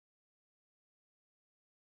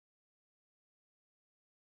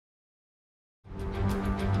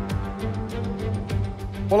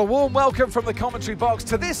Well, a warm welcome from the commentary box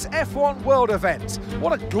to this F1 World event.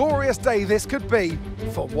 What a glorious day this could be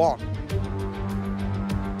for one.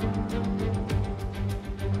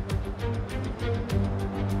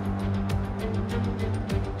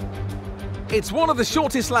 It's one of the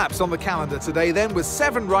shortest laps on the calendar today then, with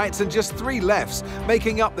 7 rights and just 3 lefts,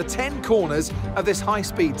 making up the 10 corners of this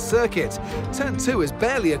high-speed circuit. Turn 2 is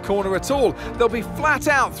barely a corner at all. They'll be flat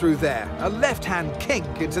out through there, a left-hand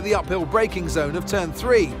kink into the uphill braking zone of turn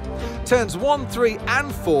 3. Turns 1, 3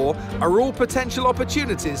 and 4 are all potential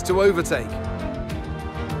opportunities to overtake.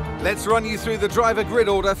 Let's run you through the driver grid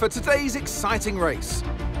order for today's exciting race.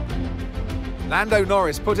 Lando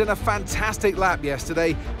Norris put in a fantastic lap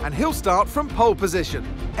yesterday, and he'll start from pole position,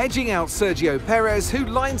 edging out Sergio Perez, who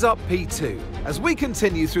lines up P2. As we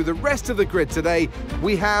continue through the rest of the grid today,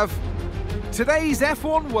 we have today's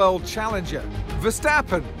F1 World Challenger: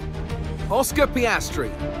 Verstappen, Oscar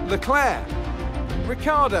Piastri, Leclerc,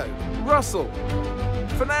 Ricciardo, Russell,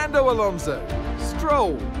 Fernando Alonso,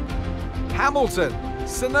 Stroll, Hamilton,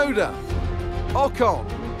 Tsunoda,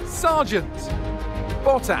 Ocon, Sargent,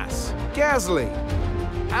 Bottas, Gasly,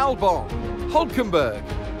 Albon, Hulkenberg,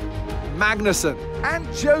 Magnussen and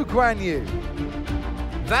Zhou Guanyu.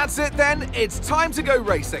 That's it then, it's time to go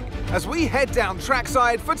racing as we head down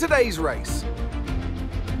trackside for today's race.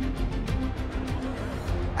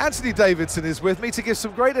 Anthony Davidson is with me to give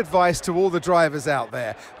some great advice to all the drivers out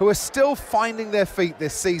there who are still finding their feet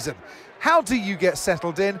this season. How do you get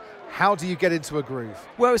settled in? How do you get into a groove?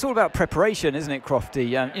 Well, it's all about preparation, isn't it, Crofty?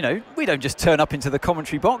 You know, we don't just turn up into the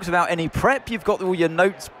commentary box without any prep. You've got all your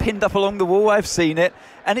notes pinned up along the wall. I've seen it.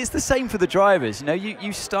 And it's the same for the drivers. You know,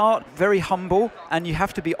 you start very humble, and you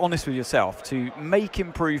have to be honest with yourself to make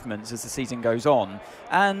improvements as the season goes on.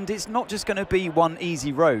 And it's not just going to be one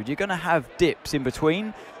easy road. You're going to have dips in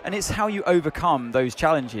between, and it's how you overcome those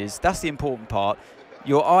challenges. That's the important part.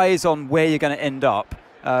 Your eyes on where you're going to end up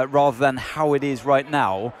rather than how it is right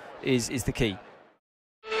now is the key.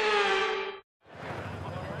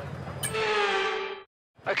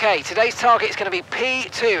 Okay, today's target is going to be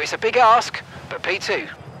P2. It's a big ask, but P2.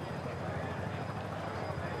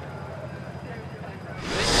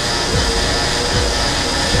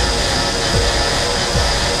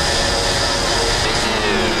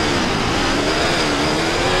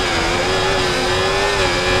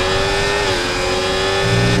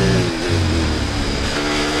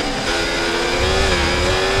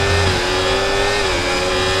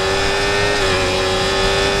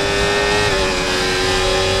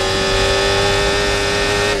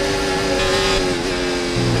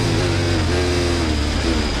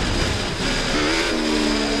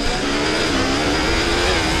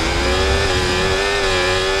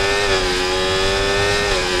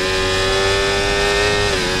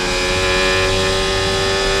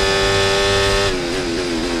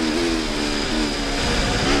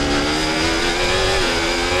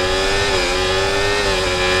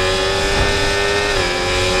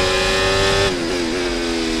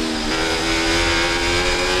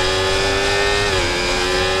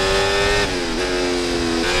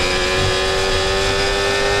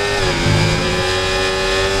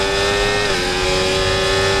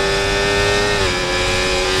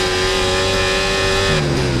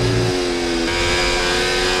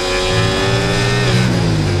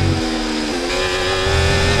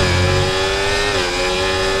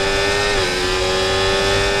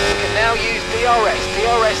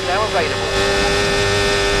 DRS now available.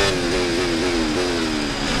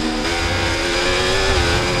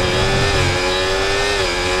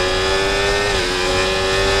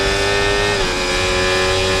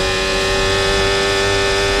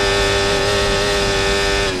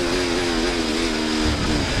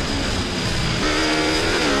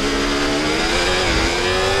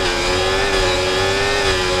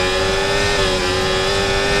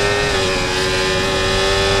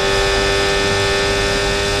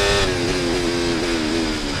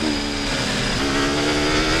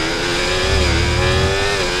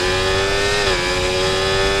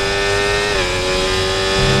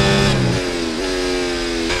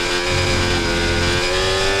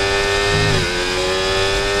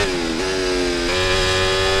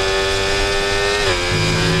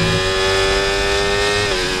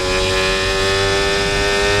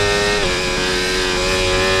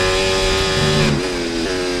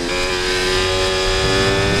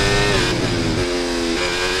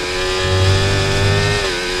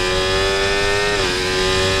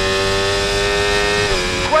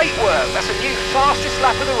 That's a new fastest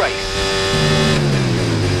lap of the race.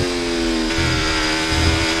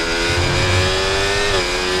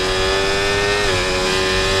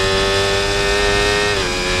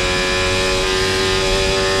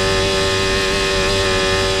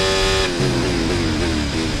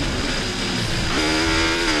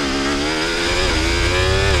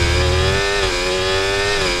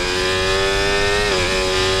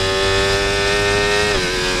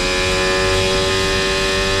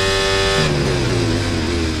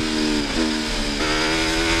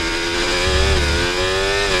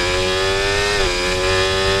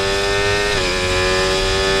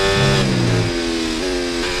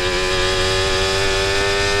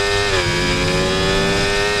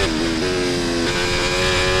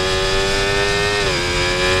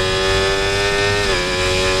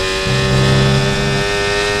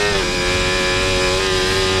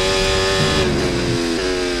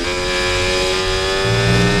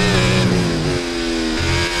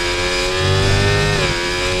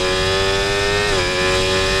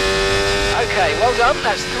 Okay, well done.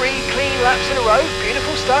 That's 3 clean laps in a row.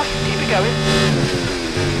 Beautiful stuff. Keep it going.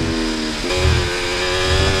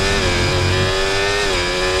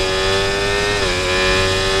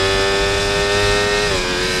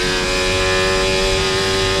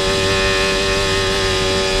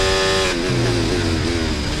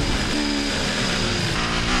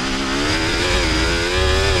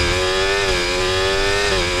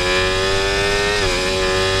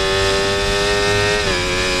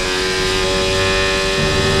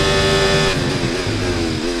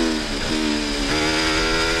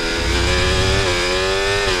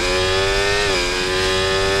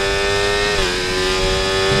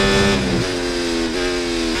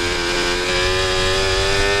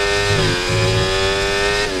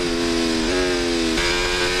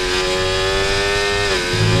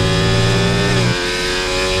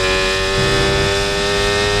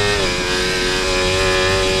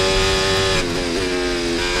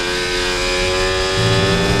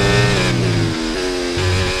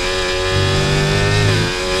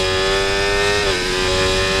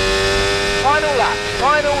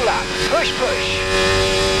 Final lap, push, push.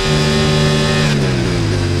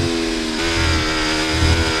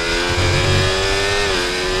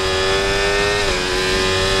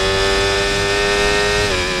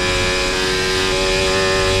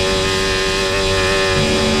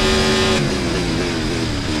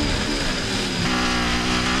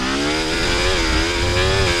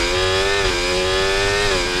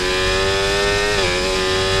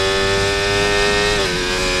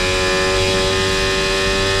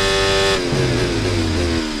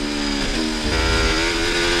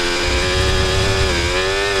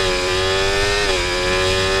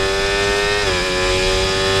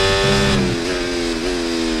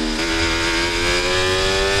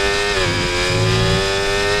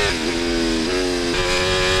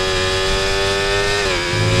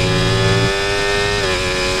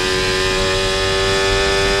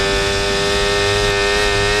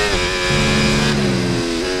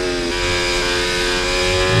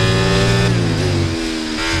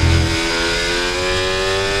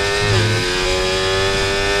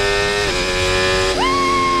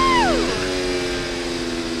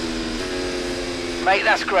 Mate,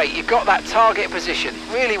 that's great. You got that target position.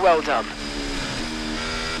 Really well done.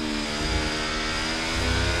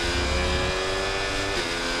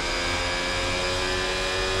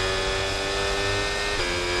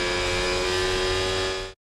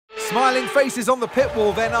 Smiling faces on the pit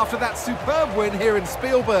wall then after that superb win here in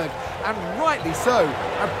Spielberg, and rightly so.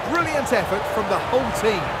 A brilliant effort from the whole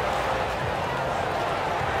team.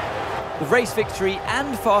 The race victory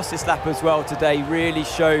and fastest lap as well today really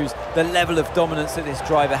shows the level of dominance that this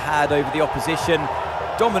driver had over the opposition.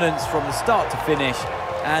 Dominance from the start to finish,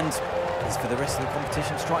 and it's for the rest of the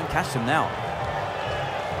competition to try and catch them now.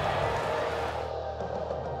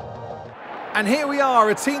 And here we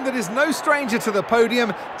are, a team that is no stranger to the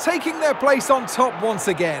podium, taking their place on top once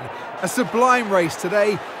again. A sublime race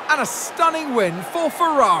today, and a stunning win for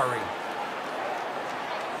Ferrari.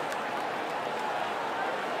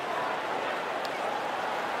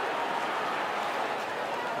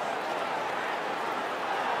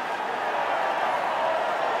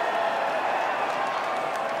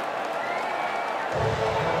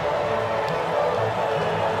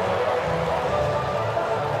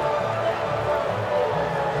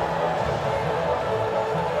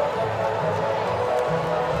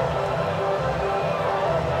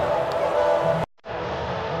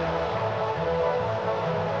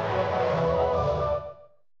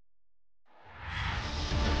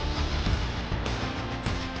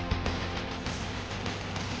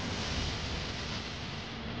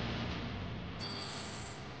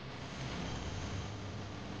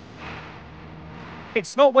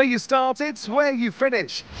 It's not where you start, it's where you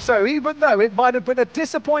finish. So even though it might have been a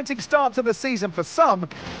disappointing start to the season for some,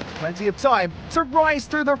 plenty of time to rise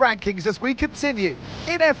through the rankings as we continue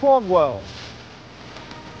in F1 World.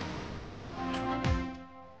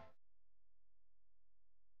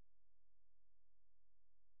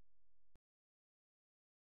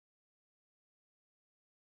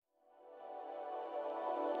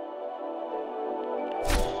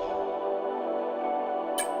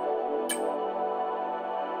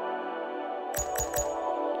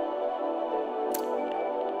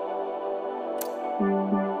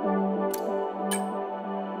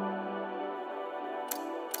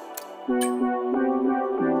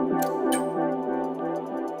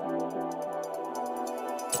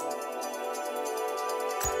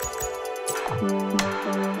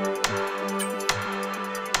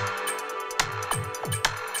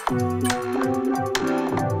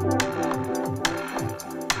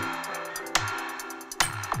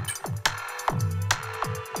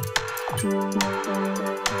 Thank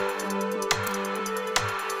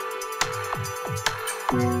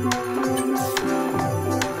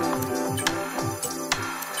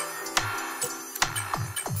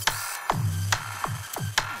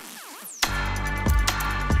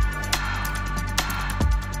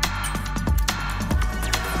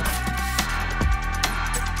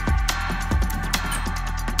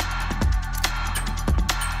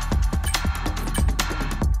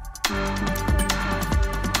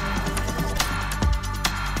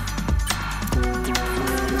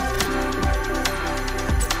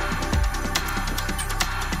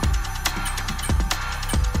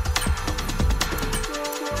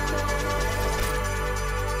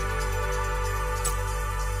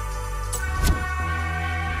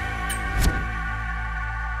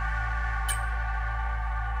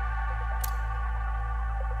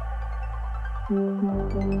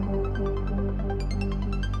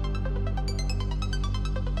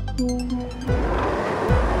you.